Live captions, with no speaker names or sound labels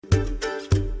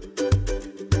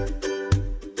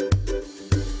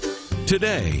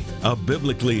Today, a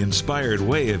biblically inspired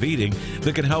way of eating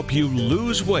that can help you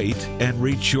lose weight and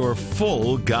reach your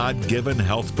full God-given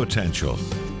health potential.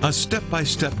 A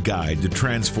step-by-step guide to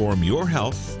transform your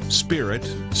health, spirit,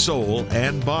 soul,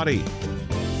 and body.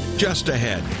 Just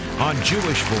ahead on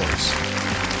Jewish Voice.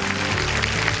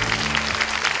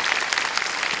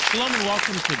 Shalom and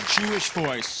welcome to Jewish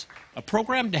Voice, a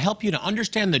program to help you to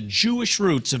understand the Jewish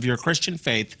roots of your Christian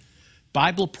faith,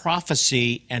 Bible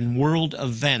prophecy, and world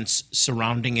events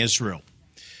surrounding Israel.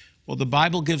 Well, the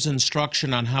Bible gives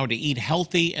instruction on how to eat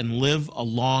healthy and live a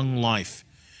long life.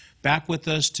 Back with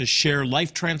us to share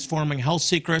life-transforming health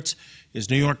secrets is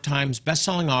New York Times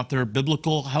bestselling author,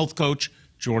 biblical health coach,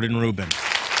 Jordan Rubin.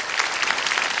 I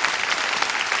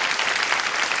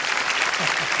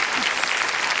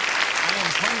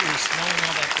am hungry smelling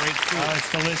all that great food. Oh,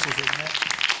 it's delicious, isn't it?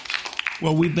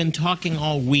 Well, we've been talking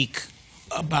all week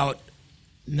about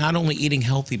not only eating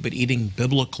healthy, but eating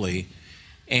biblically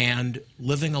and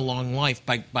living a long life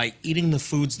by eating the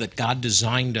foods that God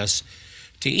designed us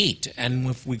to eat. And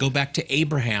if we go back to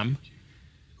Abraham,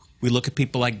 we look at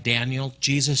people like Daniel,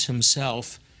 Jesus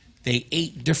himself, they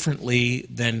ate differently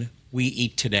than we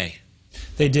eat today.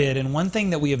 They did. And one thing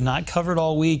that we have not covered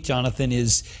all week, Jonathan,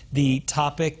 is the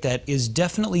topic that is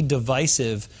definitely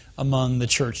divisive among the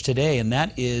church today, and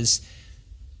that is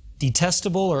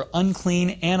detestable or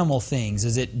unclean animal things.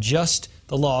 Is it just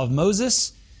the law of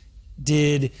Moses?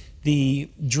 Did the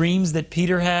dreams that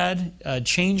Peter had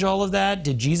change all of that?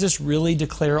 Did Jesus really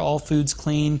declare all foods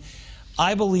clean?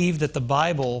 I believe that the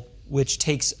Bible, which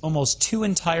takes almost 2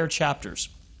 entire chapters,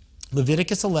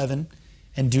 Leviticus 11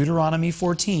 and Deuteronomy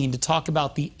 14, to talk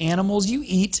about the animals you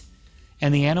eat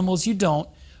and the animals you don't,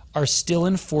 are still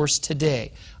in force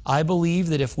today. I believe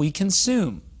that if we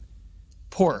consume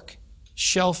pork,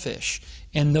 shellfish,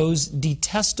 and those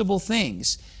detestable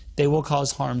things, they will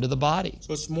cause harm to the body.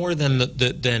 So it's more than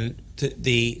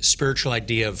the spiritual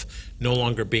idea of no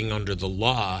longer being under the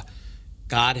law.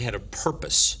 God had a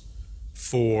purpose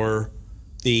for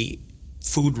the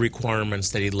food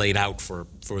requirements that he laid out for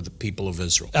the people of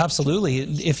Israel. Absolutely.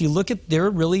 If you look at, there are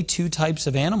really 2 types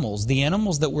of animals. The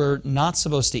animals that we're not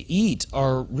supposed to eat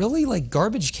are really like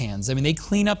garbage cans. I mean, they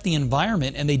clean up the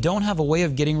environment and they don't have a way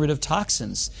of getting rid of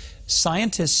toxins.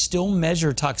 Scientists still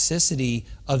measure toxicity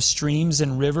of streams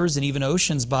and rivers and even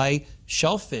oceans by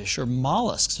shellfish or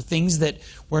mollusks, things that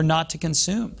we're not to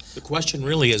consume. The question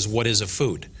really is, what is a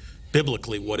food?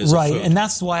 Biblically, what is a food? Right, and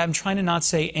that's why I'm trying to not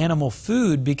say animal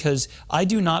food, because I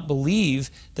do not believe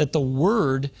that the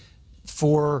word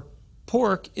for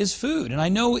pork is food. And I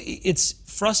know it's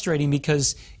frustrating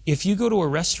because if you go to a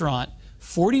restaurant,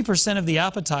 40% of the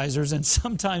appetizers and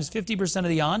sometimes 50% of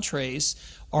the entrees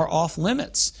are off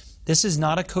limits. This is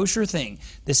not a kosher thing.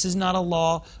 This is not a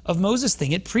law of Moses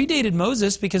thing. It predated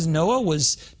Moses because Noah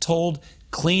was told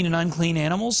clean and unclean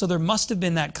animals, so there must have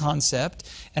been that concept.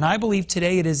 And I believe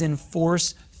today it is in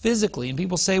force physically. And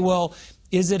people say, well,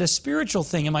 is it a spiritual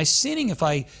thing? Am I sinning if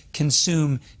I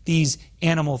consume these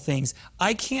animal things?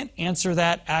 I can't answer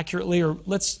that accurately, or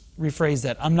let's rephrase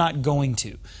that. I'm not going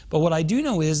to. But what I do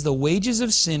know is the wages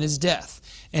of sin is death.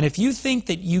 And if you think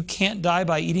that you can't die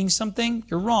by eating something,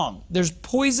 you're wrong. There's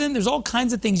poison, there's all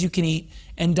kinds of things you can eat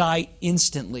and die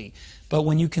instantly. But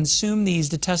when you consume these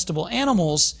detestable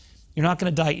animals, you're not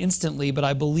going to die instantly, but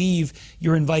I believe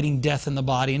you're inviting death in the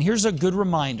body. And here's a good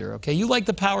reminder, okay? You like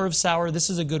the power of sour, this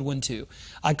is a good one too.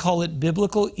 I call it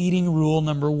biblical eating rule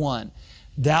number 1.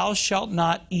 Thou shalt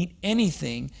not eat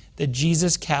anything that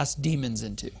Jesus cast demons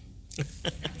into.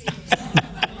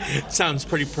 Sounds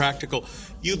pretty practical.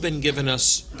 You've been giving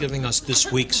us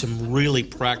this week some really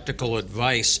practical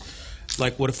advice,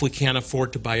 like what if we can't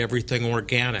afford to buy everything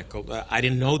organic? I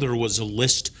didn't know there was a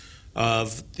list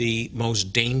of the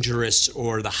most dangerous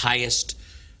or the highest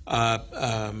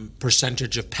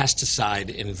percentage of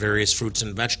pesticide in various fruits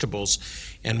and vegetables,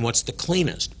 and what's the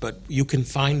cleanest. But you can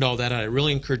find all that. I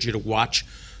really encourage you to watch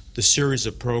the series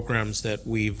of programs that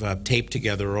we've taped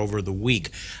together over the week.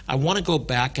 I want to go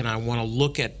back and I want to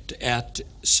look at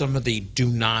some of the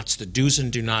do-nots, the do's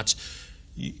and do-nots,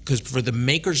 because for the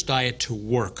Maker's Diet to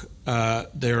work,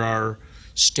 there are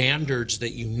standards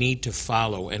that you need to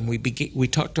follow. And we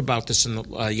talked about this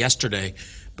yesterday,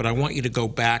 but I want you to go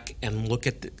back and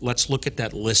let's look at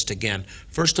that list again.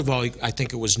 First of all, I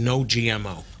think it was no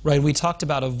GMO. Right, we talked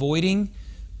about avoiding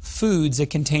foods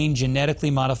that contain genetically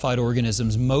modified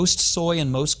organisms. Most soy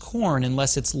and most corn,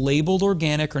 unless it's labeled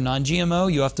organic or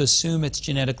non-GMO, you have to assume it's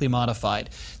genetically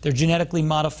modified. They're genetically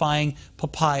modifying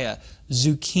papaya,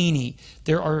 zucchini.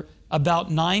 There are about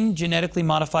 9 genetically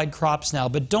modified crops now,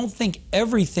 but don't think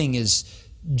everything is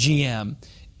GM.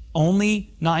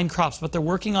 only 9 crops, but they're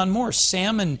working on more.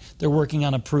 Salmon, they're working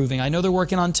on approving. I know they're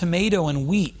working on tomato and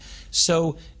wheat.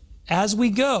 So as we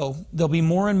go, there'll be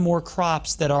more and more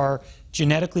crops that are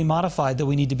genetically modified that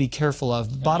we need to be careful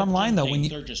of. Bottom line, though,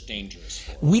 they're just dangerous.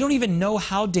 We don't even know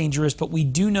how dangerous, but we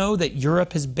do know that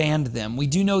Europe has banned them. We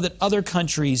do know that other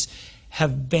countries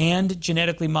have banned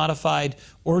genetically modified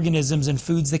organisms and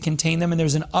foods that contain them, and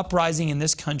there's an uprising in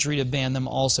this country to ban them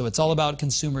also. It's all about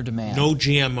consumer demand. No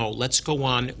GMO. Let's go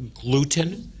on.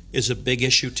 Gluten is a big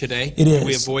issue today. It is. Can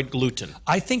we avoid gluten?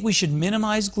 I think we should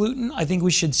minimize gluten. I think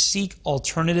we should seek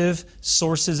alternative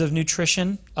sources of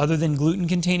nutrition other than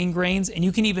gluten-containing grains, and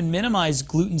you can even minimize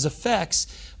gluten's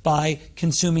effects by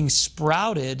consuming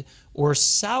sprouted or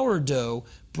sourdough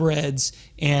breads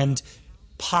and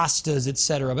pastas,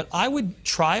 etc. But I would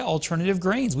try alternative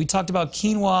grains. We talked about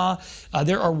quinoa.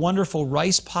 There are wonderful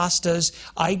rice pastas.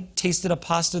 I tasted a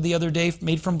pasta the other day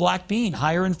made from black bean,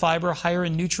 higher in fiber, higher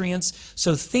in nutrients.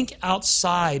 So think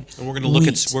outside. And we're going to look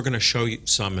at. We're going to show you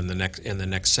some in the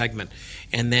next segment,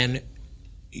 and then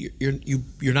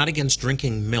you're not against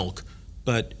drinking milk,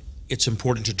 but it's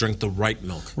important to drink the right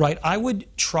milk. Right. I would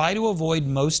try to avoid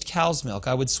most cow's milk.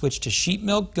 I would switch to sheep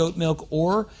milk, goat milk,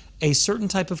 or a certain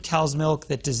type of cow's milk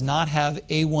that does not have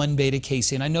A1 beta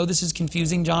casein. I know this is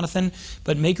confusing, Jonathan,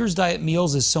 but Maker's Diet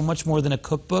Meals is so much more than a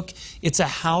cookbook. It's a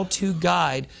how-to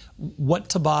guide, what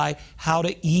to buy, how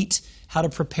to eat, how to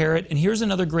prepare it. And here's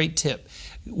another great tip.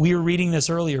 We were reading this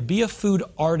earlier. Be a food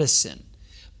artisan.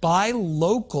 Buy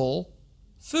local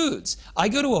foods. I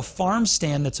go to a farm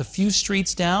stand that's a few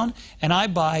streets down, and I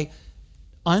buy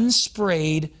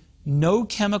unsprayed, no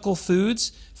chemical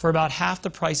foods for about half the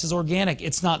price as organic.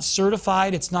 It's not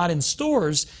certified, it's not in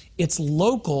stores, it's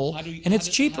local, and it's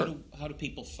cheaper. How do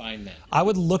people find that? I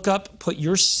would look up, put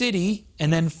your city,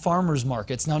 and then farmers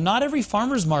markets. Now, not every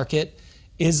farmers market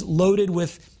is loaded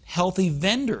with healthy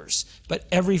vendors, but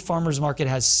every farmers market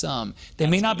has some. They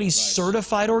may not be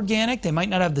certified organic, they might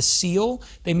not have the seal,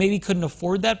 they maybe couldn't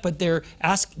afford that, but they're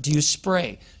asked, do you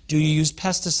spray? Do you use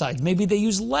pesticides? Maybe they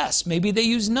use less, maybe they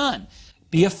use none.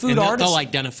 Be a food artisan. They'll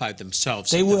identify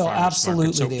themselves. They will, absolutely.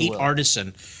 absolutely. So they eat will.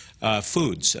 artisan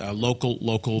foods,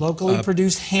 locally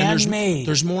produced, handmade.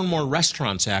 There's more and more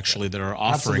restaurants actually that are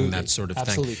offering that sort of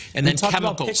Absolutely. thing. And then talked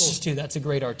chemicals. about pickles too. That's a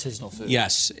great artisanal food.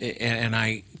 Yes,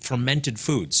 and fermented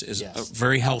foods is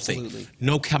very healthy. Absolutely.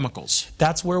 No chemicals.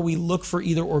 That's where we look for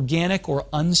either organic or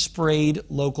unsprayed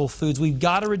local foods. We've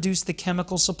got to reduce the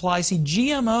chemical supply. See,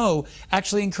 GMO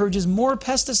actually encourages more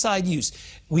pesticide use.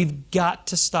 We've got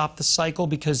to stop the cycle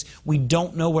because we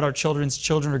don't know what our children's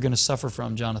children are going to suffer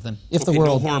from, Jonathan, if the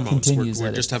world continues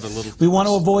at it. We want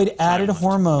to avoid added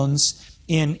hormones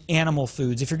in animal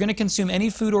foods. If you're going to consume any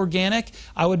food organic,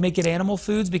 I would make it animal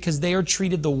foods because they are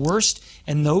treated the worst,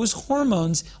 and those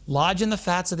hormones lodge in the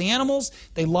fats of the animals,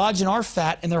 they lodge in our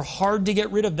fat, and they're hard to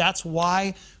get rid of. That's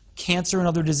why cancer and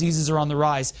other diseases are on the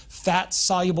rise.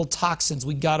 Fat-soluble toxins,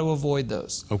 we got to avoid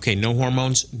those. Okay, no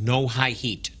hormones, no high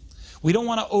heat. We don't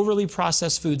want to overly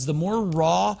process foods. The more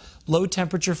raw,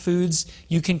 low-temperature foods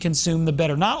you can consume, the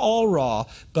better. Not all raw,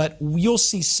 but you'll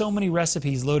see so many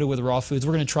recipes loaded with raw foods.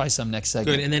 We're going to try some next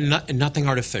segment. Good, and then nothing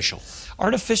artificial.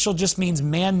 Artificial just means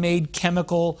man-made,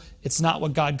 chemical. It's not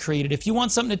what God created. If you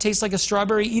want something to taste like a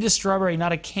strawberry, eat a strawberry,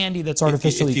 not a candy that's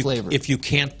artificially flavored. If you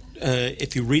can't,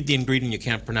 if you read the ingredient, you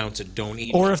can't pronounce it, don't eat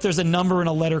it. Or if there's a number and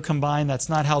a letter combined, that's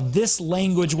not how this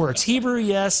language works. Hebrew,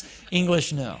 yes.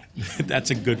 English, no. That's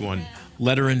a good one.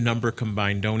 Letter and number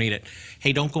combined, don't eat it.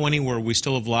 Hey, don't go anywhere. We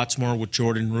still have lots more with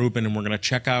Jordan Rubin, and we're going to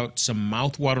check out some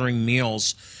mouth-watering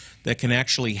meals that can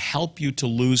actually help you to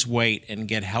lose weight and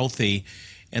get healthy.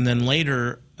 And then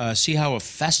later, see how a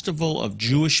festival of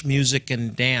Jewish music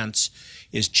and dance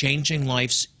is changing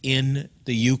lives in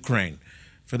the Ukraine.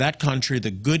 For that country,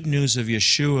 the good news of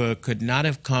Yeshua could not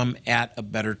have come at a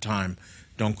better time.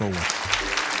 Don't go away.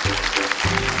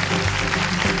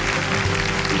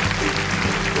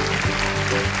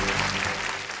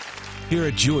 Here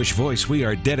at Jewish Voice, we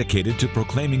are dedicated to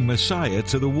proclaiming Messiah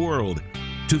to the world,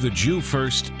 to the Jew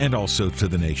first and also to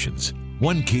the nations.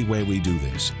 One key way we do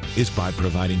this is by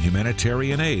providing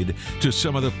humanitarian aid to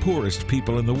some of the poorest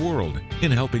people in the world.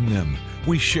 In helping them,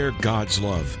 we share God's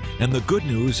love and the good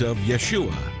news of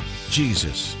Yeshua,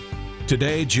 Jesus.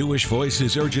 Today, Jewish Voice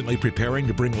is urgently preparing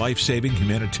to bring life-saving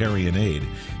humanitarian aid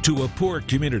to a poor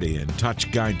community in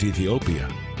Tachgaint, Ethiopia.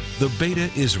 The Beta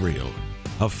Israel,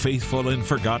 a faithful and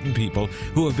forgotten people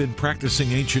who have been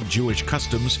practicing ancient Jewish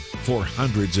customs for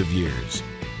hundreds of years.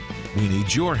 We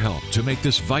need your help to make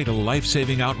this vital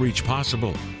life-saving outreach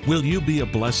possible. Will you be a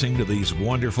blessing to these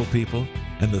wonderful people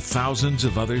and the thousands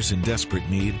of others in desperate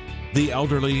need? The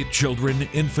elderly, children,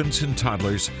 infants, and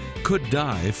toddlers could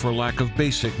die for lack of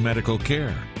basic medical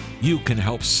care. You can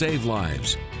help save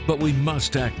lives, but we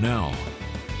must act now.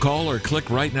 Call or click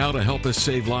right now to help us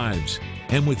save lives.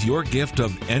 And with your gift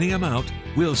of any amount,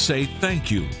 we'll say thank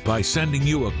you by sending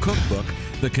you a cookbook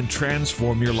that can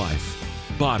transform your life,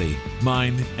 body,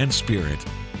 mind, and spirit.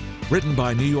 Written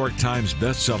by New York Times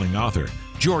best-selling author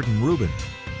Jordan Rubin.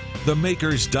 The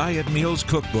Maker's Diet Meals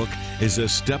Cookbook is a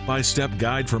step-by-step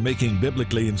guide for making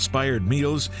biblically inspired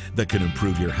meals that can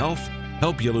improve your health,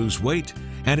 help you lose weight,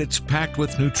 and it's packed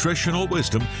with nutritional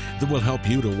wisdom that will help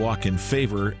you to walk in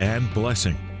favor and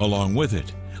blessing. Along with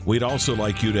it, we'd also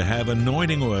like you to have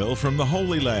anointing oil from the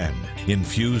Holy Land,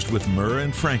 infused with myrrh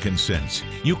and frankincense.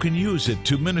 You can use it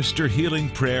to minister healing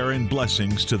prayer and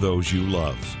blessings to those you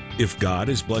love. If God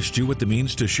has blessed you with the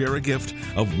means to share a gift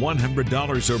of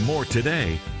 $100 or more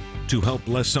today, to help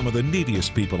bless some of the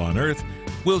neediest people on earth,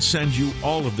 we'll send you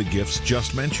all of the gifts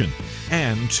just mentioned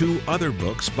and 2 other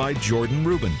books by Jordan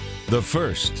Rubin. The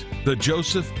first, The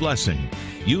Joseph Blessing,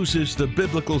 uses the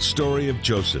biblical story of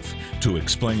Joseph to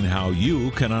explain how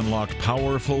you can unlock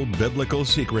powerful biblical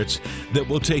secrets that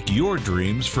will take your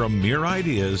dreams from mere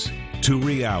ideas to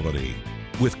reality.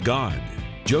 With God,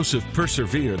 Joseph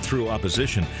persevered through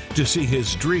opposition to see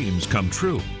his dreams come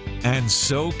true, and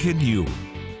so can you.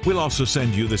 We'll also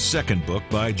send you the second book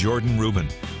by Jordan Rubin,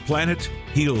 Planet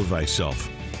Heal Thyself.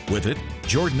 With it,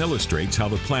 Jordan illustrates how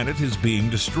the planet is being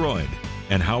destroyed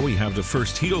and how we have to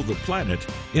first heal the planet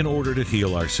in order to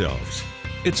heal ourselves.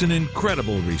 It's an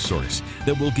incredible resource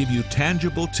that will give you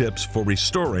tangible tips for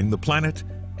restoring the planet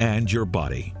and your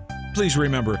body. Please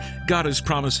remember, God has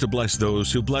promised to bless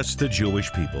those who bless the Jewish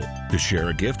people. To share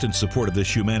a gift in support of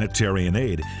this humanitarian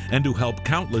aid and to help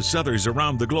countless others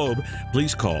around the globe,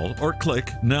 please call or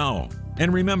click now.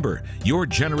 And remember, your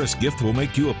generous gift will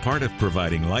make you a part of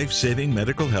providing life-saving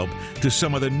medical help to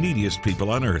some of the neediest people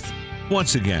on earth.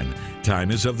 Once again, time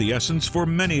is of the essence for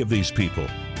many of these people.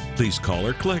 Please call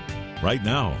or click right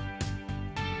now.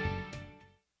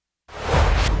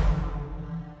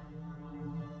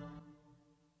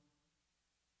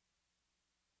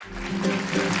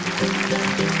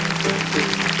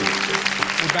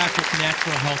 Back with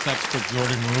natural health expert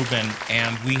Jordan Rubin,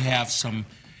 and we have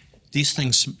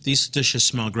these dishes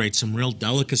smell great, some real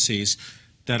delicacies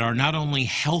that are not only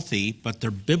healthy, but they're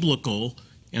biblical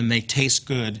and they taste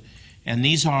good. And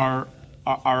these are,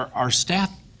 our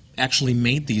staff actually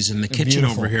made these in the kitchen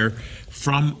over here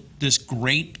from this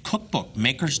great cookbook,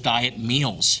 Maker's Diet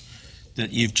Meals,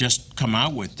 that you've just come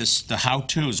out with. The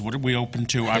how-tos. What are we open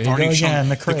to? I've already shown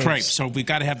the crepes. So we've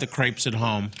got to have the crepes at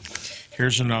home.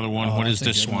 Here's another one. What is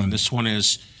this one? This one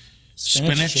is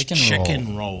spinach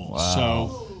chicken roll. Wow.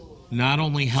 So not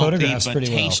only healthy, but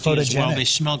tasty as well. They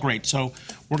smell great. So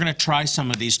we're going to try some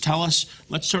of these. Tell us,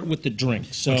 let's start with the drink.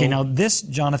 So, okay, now this,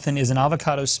 Jonathan, is an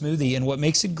avocado smoothie, and what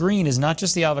makes it green is not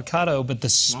just the avocado, but the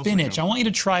spinach. I want you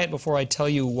to try it before I tell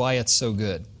you why it's so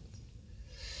good.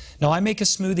 Now, I make a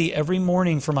smoothie every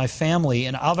morning for my family,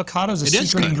 and avocado is a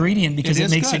secret ingredient because it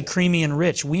makes it creamy and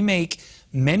rich. We make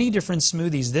many different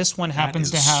smoothies. This one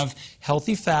happens to have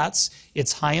healthy fats.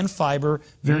 It's high in fiber,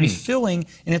 very filling,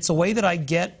 and it's a way that I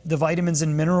get the vitamins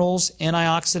and minerals,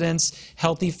 antioxidants,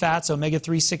 healthy fats,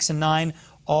 omega-3, 6, and 9,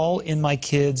 all in my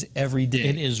kids every day.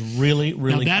 It is really,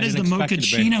 really. Now that is the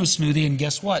mochaccino smoothie, and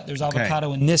guess what? There's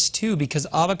avocado in this too, because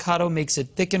avocado makes it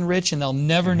thick and rich, and they'll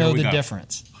never know the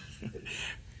difference.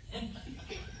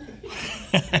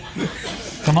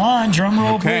 Come on, drum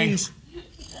roll, please.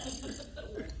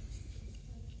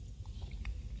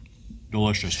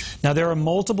 Delicious. Now there are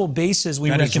multiple bases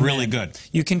we recommend. That is really good.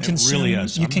 You can consume. It really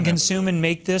is. You can consume and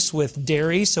make this with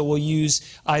dairy. So we'll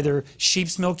use either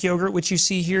sheep's milk yogurt, which you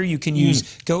see here. You can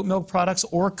use goat milk products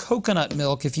or coconut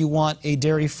milk if you want a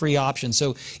dairy-free option.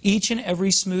 So each and every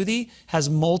smoothie has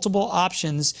multiple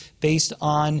options based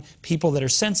on people that are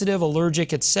sensitive,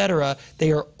 allergic, etc.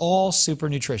 They are all super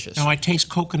nutritious. Now I taste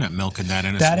coconut milk in that,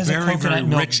 and it's very, very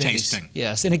rich tasting.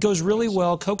 Yes, and it goes really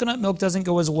well. Coconut milk doesn't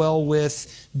go as well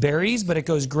with berries, but it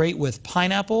goes great with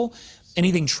pineapple,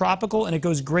 anything tropical, and it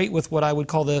goes great with what I would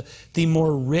call the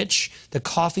more rich, the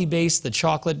coffee-based, the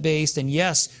chocolate-based, and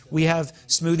yes, we have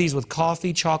smoothies with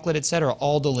coffee, chocolate, etc.,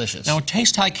 all delicious. Now it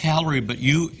tastes high calorie, but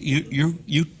you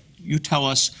tell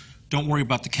us, don't worry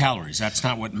about the calories. That's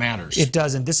not what matters. It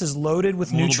doesn't. This is loaded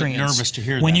with nutrients. I'm a little bit nervous to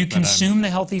hear that. When you consume the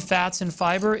healthy fats and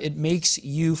fiber, it makes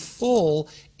you full,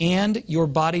 and your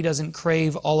body doesn't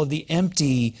crave all of the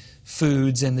empty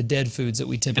foods and the dead foods that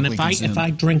we typically consume. And if I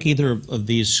drink either of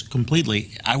these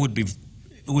completely, it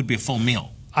would be a full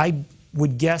meal. I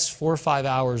would guess 4 or 5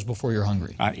 hours before you're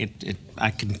hungry.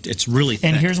 It's really thick.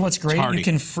 And here's what's great. It's hearty. You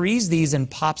can freeze these in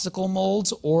popsicle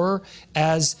molds or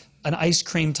as an ice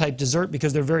cream type dessert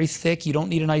because they're very thick. You don't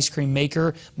need an ice cream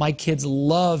maker. My kids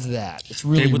love that. It's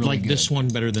really, They would really like good. this one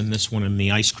better than this one in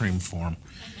the ice cream form.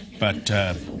 But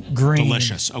Green.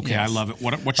 delicious. Okay, Yes. I love it.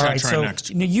 What should All I right, try so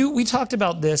next? we talked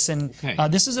about this, and Okay.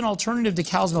 this is an alternative to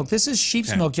cow's milk. This is sheep's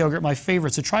Okay. milk yogurt, my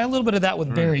favorite. So try a little bit of that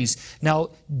with berries. Now,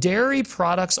 dairy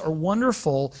products are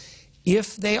wonderful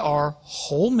if they are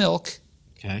whole milk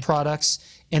Okay. products,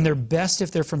 and they're best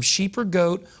if they're from sheep or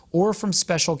goat or from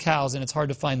special cows, and it's hard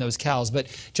to find those cows. But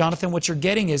Jonathan, what you're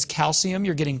getting is calcium,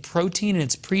 you're getting protein in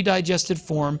its pre-digested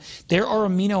form. There are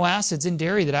amino acids in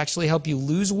dairy that actually help you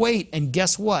lose weight, and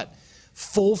guess what?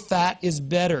 Full fat is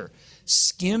better.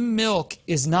 Skim milk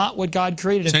is not what God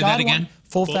created. Say If God that again.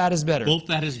 Full fat is better. Full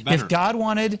fat is better. If God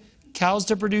wanted cows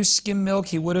to produce skim milk,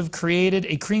 he would have created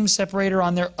a cream separator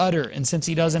on their udder. And since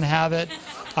he doesn't have it,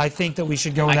 I think that we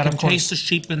should go with I that. can Of course, taste the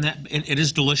sheep in that. It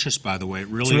is delicious, by the way. It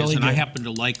really, really is. And I good. happen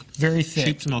to like Very thick.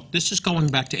 sheep's milk. This is going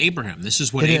back to Abraham. This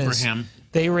is what It is. Abraham.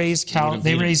 They raised have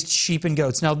they eaten. raised sheep and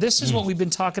goats. Now this is what we've been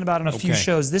talking about in a few Okay.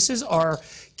 shows. This is our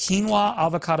quinoa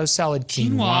avocado salad.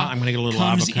 Quinoa, I'm gonna get a little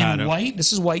comes avocado. in white.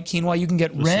 This is white quinoa. You can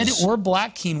get red is- or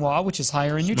black quinoa, which is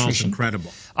higher in Smells nutrition. incredible.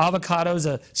 Avocado is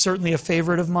certainly a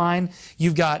favorite of mine.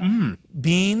 You've got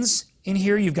beans in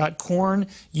here. You've got corn.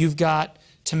 You've got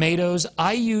tomatoes.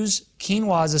 I use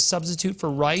quinoa as a substitute for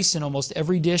rice in almost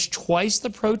every dish, twice the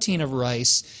protein of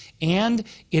rice, and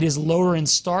it is lower in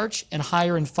starch and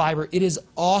higher in fiber. It is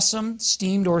awesome,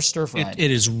 steamed or stir-fried.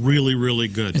 It is really, really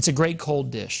good. It's a great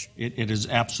cold dish. It is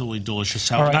absolutely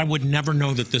delicious. right. And I would never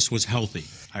know that this was healthy.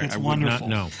 It's I would wonderful. not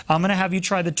know. I'm going to have you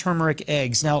try the turmeric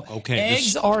eggs. Now, Okay,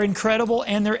 eggs are incredible,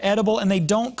 and they're edible, and they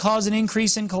don't cause an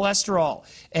increase in cholesterol.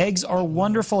 Eggs are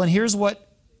wonderful, and here's what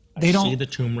they see don't the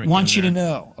turmeric want in you to there.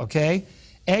 know, okay?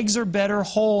 Eggs are better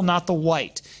whole, not the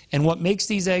white. And what makes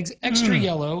these eggs extra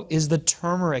yellow is the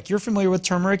turmeric. You're familiar with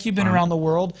turmeric. You've been around the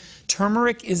world.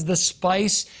 Turmeric is the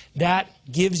spice that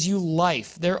gives you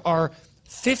life. There are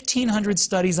 1,500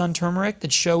 studies on turmeric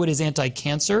that show it is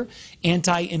anti-cancer,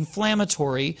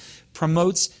 anti-inflammatory,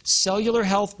 promotes cellular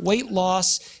health, weight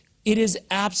loss. It is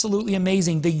absolutely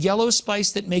amazing. The yellow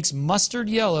spice that makes mustard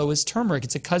yellow is turmeric.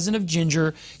 It's a cousin of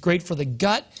ginger, great for the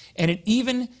gut, and it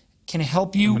even can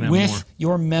help you gonna have with more.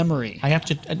 your memory. I have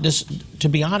to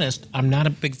be honest, I'm not a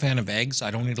big fan of eggs.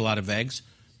 I don't eat a lot of eggs,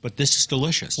 but this is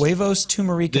delicious. Huevos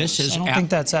tumericos. This is I don't think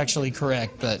that's actually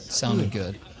correct, but sounded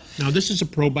good. Now, this is a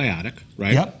probiotic,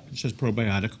 right? Yep. It says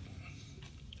probiotic.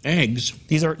 Eggs.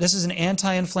 This is an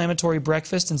anti-inflammatory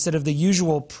breakfast instead of the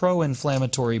usual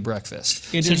pro-inflammatory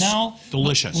breakfast. It so is now,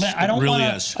 delicious. I don't It really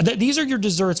wanna, is. These are your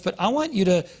desserts, but I want you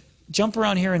to jump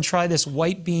around here and try this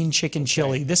white bean chicken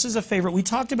chili. This is a favorite. We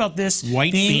talked about this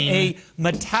White being bean. a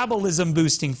metabolism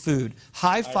boosting food.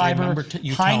 High fiber, remember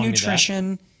you high telling me that.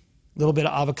 nutrition, a little bit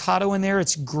of avocado in there.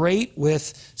 It's great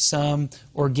with some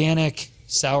organic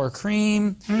sour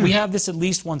cream. We have this at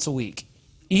least once a week.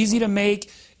 Easy to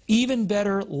make. Even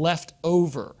better, left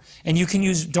over. And you can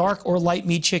use dark or light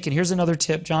meat chicken. Here's another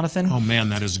tip, Jonathan. Oh, man,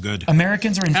 that is good.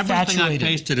 Americans are Everything I've infatuated.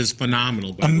 tasted is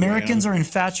phenomenal. By Americans the way. are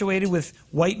infatuated with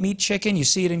white meat chicken. You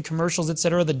see it in commercials,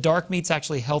 etc. The dark meat's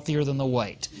actually healthier than the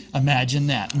white. Imagine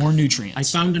that. More I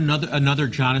nutrients. found another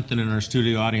Jonathan in our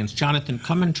studio audience. Jonathan,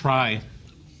 come and try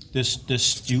this.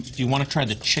 Do you want to try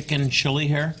the chicken chili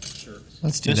here?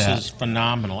 Let's do This that. is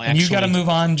phenomenal. And you got to Actually, move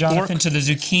on, Jonathan, pork- to the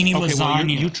zucchini Okay, well,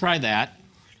 lasagna. you try that.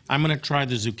 I'm going to try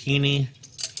the zucchini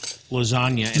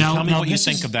lasagna. And tell me what you this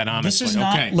think is- of that, honestly. This is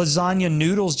not okay. lasagna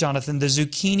noodles, Jonathan. The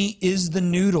zucchini is the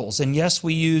noodles. And yes,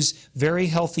 we use very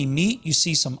healthy meat. You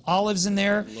see some olives in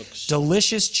there,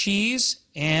 delicious cheese,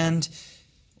 and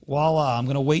voila. I'm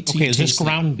going to wait till Okay, you is this taste it.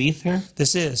 ground beef here?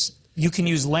 This is. You can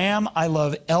use lamb. I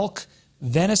love elk.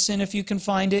 Venison, if you can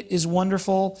find it, is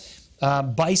wonderful.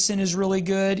 Bison is really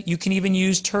good. You can even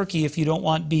use turkey if you don't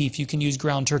want beef. You can use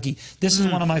ground turkey. This is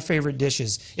one of my favorite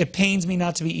dishes. It pains me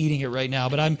not to be eating it right now,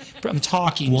 but I'm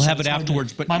talking. We'll so have it's it hard to-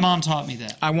 afterwards, but- my mom taught me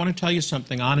that. I want to tell you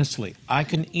something, honestly. I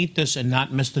can eat this and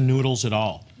not miss the noodles at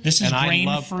all. This is and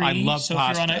grain-free. I love so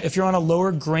pasta. if you're on a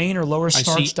lower grain or lower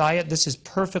starch see- diet, this is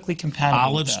perfectly compatible.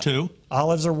 Olives, with that. too?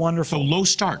 Olives are So wonderful. low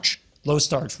starch. Low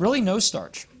starch. Really no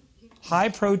starch. High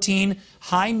protein,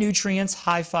 high nutrients,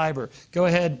 high fiber. Go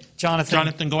ahead, Jonathan.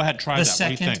 Jonathan, go ahead, try The that. What do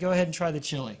you second, think? go ahead and try the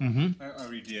chili. I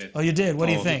already did. Oh, you did? What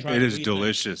do you think? It is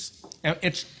delicious.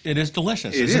 It is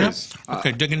delicious, It isn't is. it?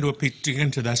 Okay, dig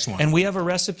into this one. And we have a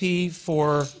recipe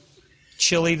for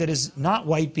chili that is not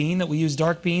white bean, that we use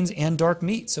dark beans and dark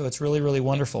meat. So it's really, really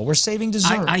wonderful. We're saving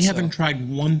dessert. I haven't tried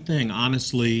one thing,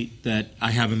 honestly, that I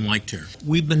haven't liked here.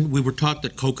 We were taught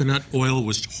that coconut oil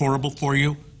was horrible for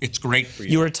you. It's great for you.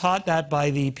 You were taught that by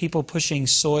the people pushing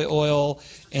soy oil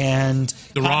and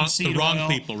the wrong oil.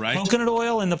 people, right? Coconut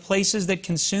oil and the places that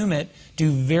consume it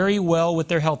do very well with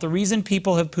their health. The reason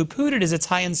people have poo-pooed it is it's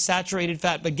high in saturated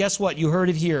fat. But guess what? You heard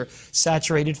it here.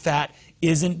 Saturated fat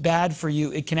isn't bad for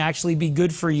you. It can actually be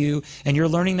good for you. And you're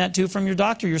learning that too from your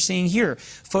doctor. You're seeing here.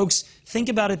 Folks, think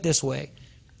about it this way.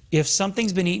 If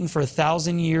something's been eaten for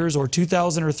 1,000 years or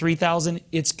 2,000 or 3,000,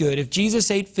 it's good. If Jesus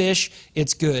ate fish,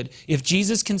 it's good. If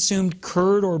Jesus consumed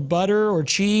curd or butter or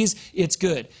cheese, it's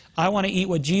good. I want to eat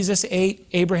what Jesus ate,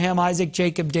 Abraham, Isaac,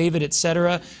 Jacob, David,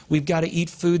 etc. We've got to eat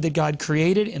food that God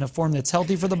created in a form that's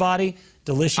healthy for the body,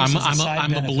 delicious.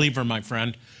 I'm a believer, my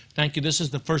friend. Thank you. This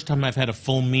is the first time I've had a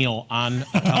full meal on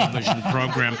a television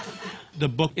program. The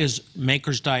book is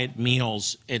Maker's Diet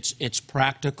Meals. It's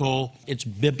practical, it's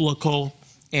biblical,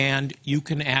 and you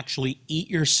can actually eat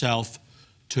yourself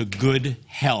to good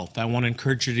health. I want to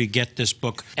encourage you to get this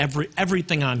book.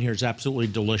 Everything on here is absolutely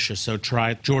delicious, so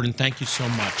try it. Jordan, thank you so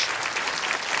much.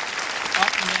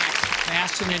 Up next,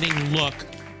 fascinating look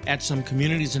at some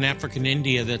communities in Africa and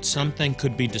India that some think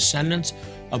could be descendants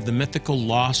of the mythical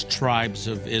lost tribes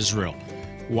of Israel.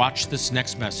 Watch this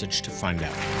next message to find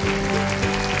out.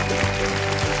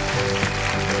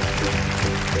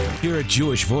 Here at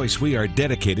Jewish Voice, we are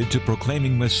dedicated to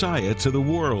proclaiming Messiah to the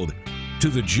world, to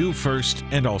the Jew first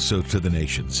and also to the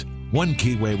nations. One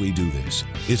key way we do this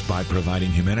is by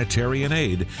providing humanitarian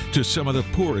aid to some of the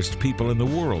poorest people in the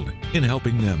world. In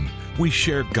helping them, we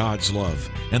share God's love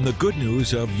and the good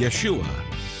news of Yeshua,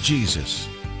 Jesus.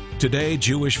 Today,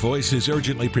 Jewish Voice is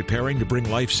urgently preparing to bring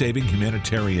life-saving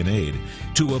humanitarian aid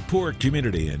to a poor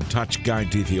community in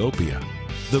Tachgait, Ethiopia.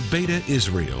 The Beta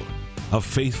Israel, a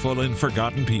faithful and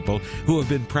forgotten people who have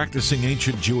been practicing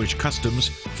ancient Jewish customs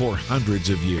for hundreds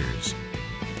of years.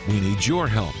 We need your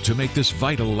help to make this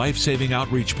vital life-saving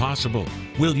outreach possible.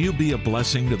 Will you be a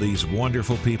blessing to these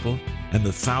wonderful people and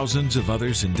the thousands of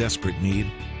others in desperate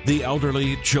need? The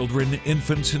elderly, children,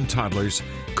 infants, and toddlers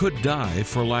could die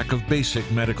for lack of basic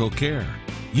medical care.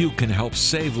 You can help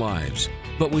save lives,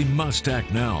 but we must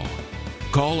act now.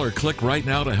 Call or click right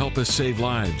now to help us save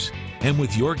lives. And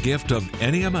with your gift of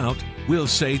any amount, we'll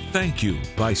say thank you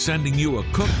by sending you a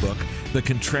cookbook that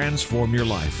can transform your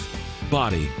life,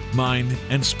 body, mind,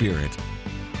 and spirit.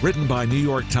 Written by New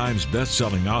York Times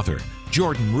best-selling author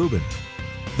Jordan Rubin.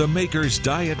 The Maker's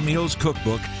Diet Meals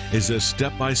Cookbook is a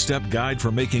step-by-step guide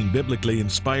for making biblically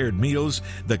inspired meals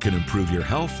that can improve your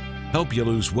health, help you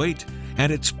lose weight,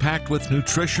 and it's packed with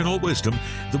nutritional wisdom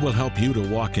that will help you to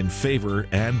walk in favor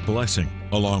and blessing.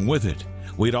 Along with it,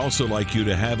 we'd also like you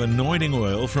to have anointing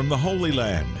oil from the Holy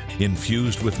Land,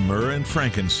 infused with myrrh and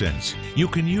frankincense. You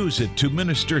can use it to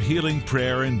minister healing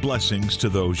prayer and blessings to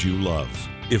those you love.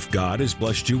 If God has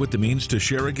blessed you with the means to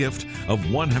share a gift of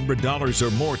 $100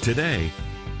 or more today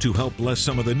to help bless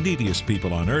some of the neediest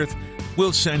people on earth,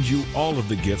 we'll send you all of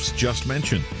the gifts just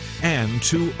mentioned and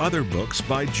 2 other books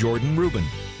by Jordan Rubin.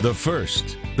 The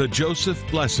first, The Joseph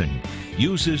Blessing,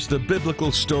 uses the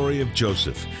biblical story of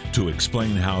Joseph to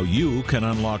explain how you can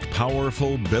unlock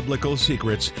powerful biblical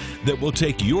secrets that will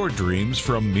take your dreams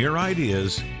from mere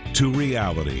ideas to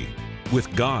reality.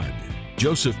 With God,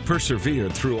 Joseph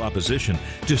persevered through opposition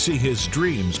to see his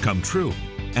dreams come true,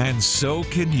 and so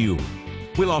can you.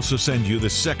 We'll also send you the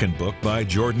second book by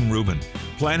Jordan Rubin,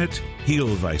 Planet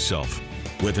Heal Thyself.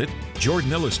 With it,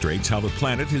 Jordan illustrates how the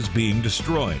planet is being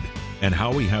destroyed and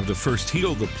how we have to first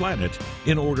heal the planet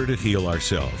in order to heal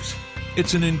ourselves.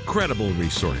 It's an incredible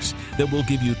resource that will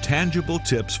give you tangible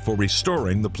tips for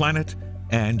restoring the planet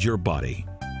and your body.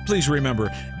 Please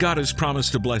remember, God has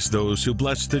promised to bless those who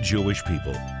bless the Jewish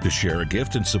people. To share a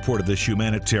gift in support of this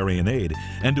humanitarian aid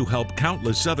and to help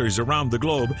countless others around the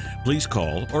globe, please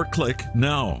call or click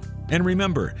now. And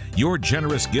remember, your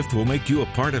generous gift will make you a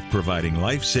part of providing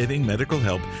life-saving medical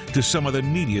help to some of the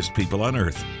neediest people on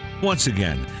earth. Once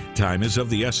again, time is of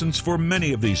the essence for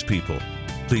many of these people.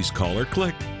 Please call or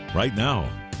click right now.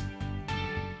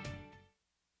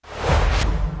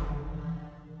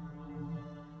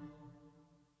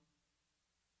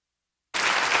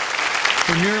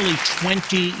 For nearly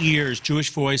 20 years, Jewish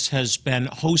Voice has been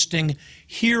hosting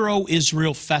Hero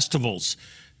Israel festivals.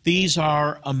 These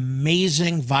are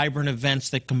amazing, vibrant events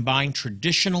that combine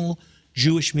traditional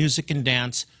Jewish music and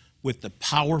dance with the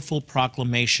powerful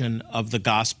proclamation of the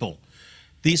gospel.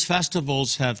 These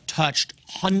festivals have touched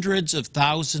hundreds of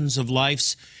thousands of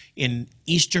lives in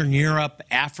Eastern Europe,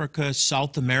 Africa,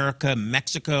 South America,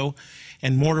 Mexico,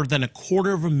 and more than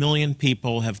 250,000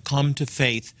 people have come to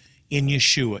faith in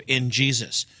Yeshua, in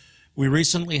Jesus. We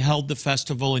recently held the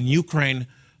festival in Ukraine,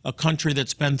 a country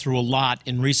that's been through a lot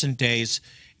in recent days,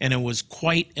 and it was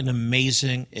quite an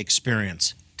amazing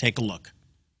experience. Take a look.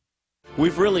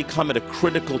 We've really come at a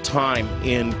critical time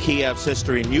in Kiev's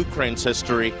history and Ukraine's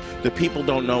history. The people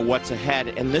don't know what's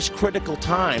ahead, and this critical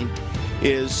time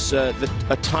is a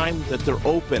time that they're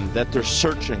open, that they're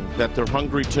searching, that they're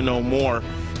hungry to know more.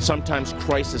 Sometimes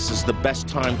crisis is the best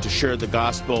time to share the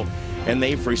gospel, and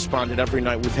they've responded every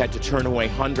night. We've had to turn away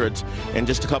hundreds. In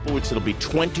just a couple weeks, it'll be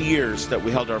 20 years that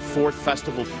we held our 4th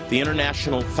festival, the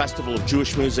International Festival of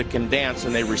Jewish Music and Dance,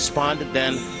 and they responded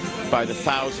then by the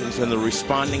thousands, and they're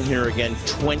responding here again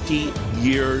 20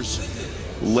 years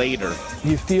later.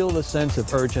 You feel the sense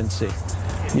of urgency.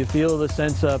 You feel the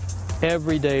sense of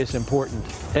every day is important.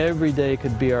 Every day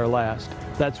could be our last.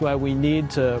 That's why we need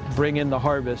to bring in the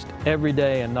harvest every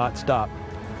day and not stop.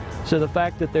 So the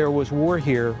fact that there was war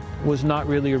here was not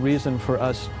really a reason for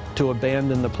us to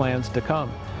abandon the plans to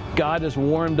come. God has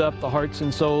warmed up the hearts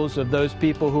and souls of those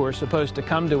people who are supposed to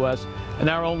come to us, and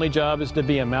our only job is to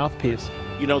be a mouthpiece.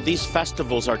 You know, these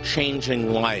festivals are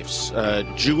changing lives.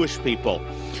 Jewish people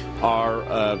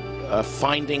are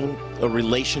finding a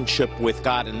relationship with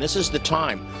God, and this is the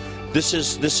time. This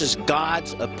is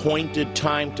God's appointed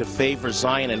time to favor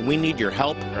Zion, and we need your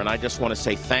help. And I just want to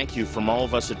say thank you from all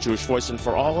of us at Jewish Voice, and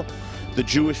for all the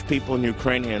Jewish people and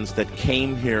Ukrainians that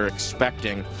came here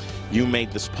expecting. You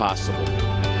made this possible.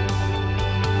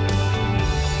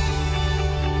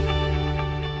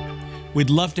 We'd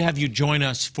love to have you join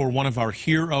us for one of our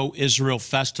Hero Israel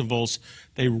festivals.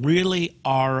 They really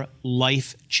are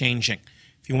life-changing.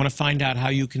 If you want to find out how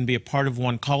you can be a part of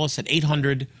one, call us at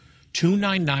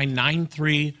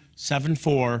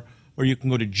 800-299-9374, or you can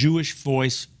go to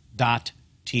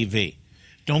jewishvoice.tv.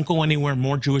 Don't go anywhere.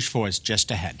 More Jewish Voice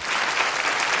just ahead.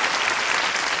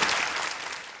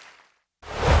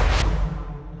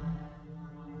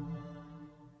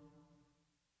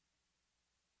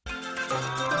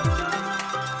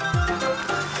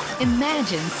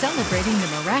 Imagine celebrating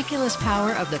the miraculous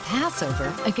power of the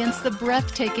Passover against the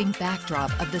breathtaking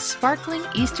backdrop of the sparkling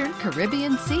Eastern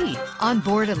Caribbean Sea on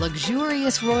board a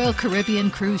luxurious Royal Caribbean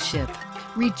cruise ship.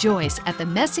 Rejoice at the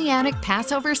Messianic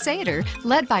Passover Seder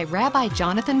led by Rabbi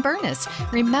Jonathan Bernis,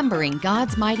 remembering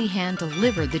God's mighty hand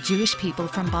delivered the Jewish people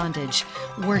from bondage.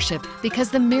 Worship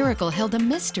because the miracle held a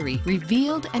mystery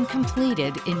revealed and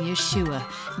completed in Yeshua,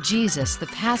 Jesus, the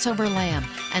Passover Lamb,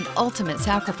 an ultimate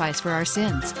sacrifice for our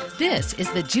sins. This is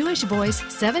the Jewish Voice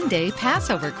 7-day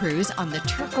Passover cruise on the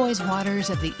turquoise waters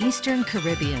of the Eastern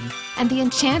Caribbean and the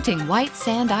enchanting white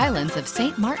sand islands of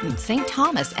St. Martin, St.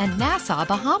 Thomas, and Nassau,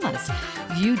 Bahamas.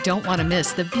 You don't want to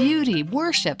miss the beauty,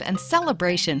 worship, and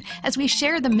celebration as we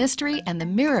share the mystery and the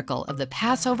miracle of the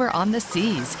Passover on the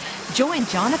seas. Join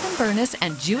Jonathan Bernis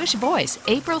and Jewish Voice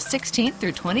April 16th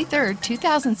through 23rd,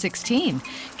 2016.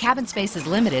 Cabin space is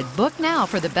limited. Book now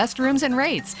for the best rooms and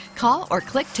rates. Call or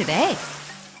click today.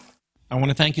 I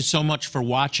want to thank you so much for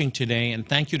watching today, and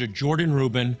thank you to Jordan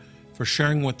Rubin for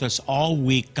sharing with us all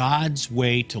week God's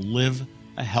way to live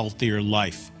a healthier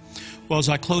life. Well, as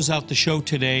I close out the show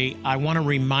today, I want to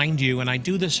remind you, and I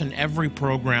do this in every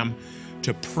program,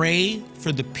 to pray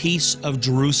for the peace of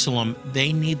Jerusalem.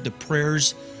 They need the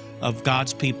prayers of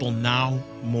God's people now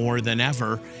more than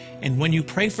ever. And when you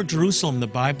pray for Jerusalem, the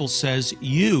Bible says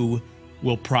you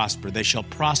will prosper. They shall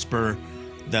prosper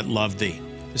that love thee.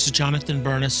 This is Jonathan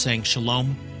Bernis saying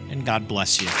shalom and God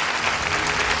bless you.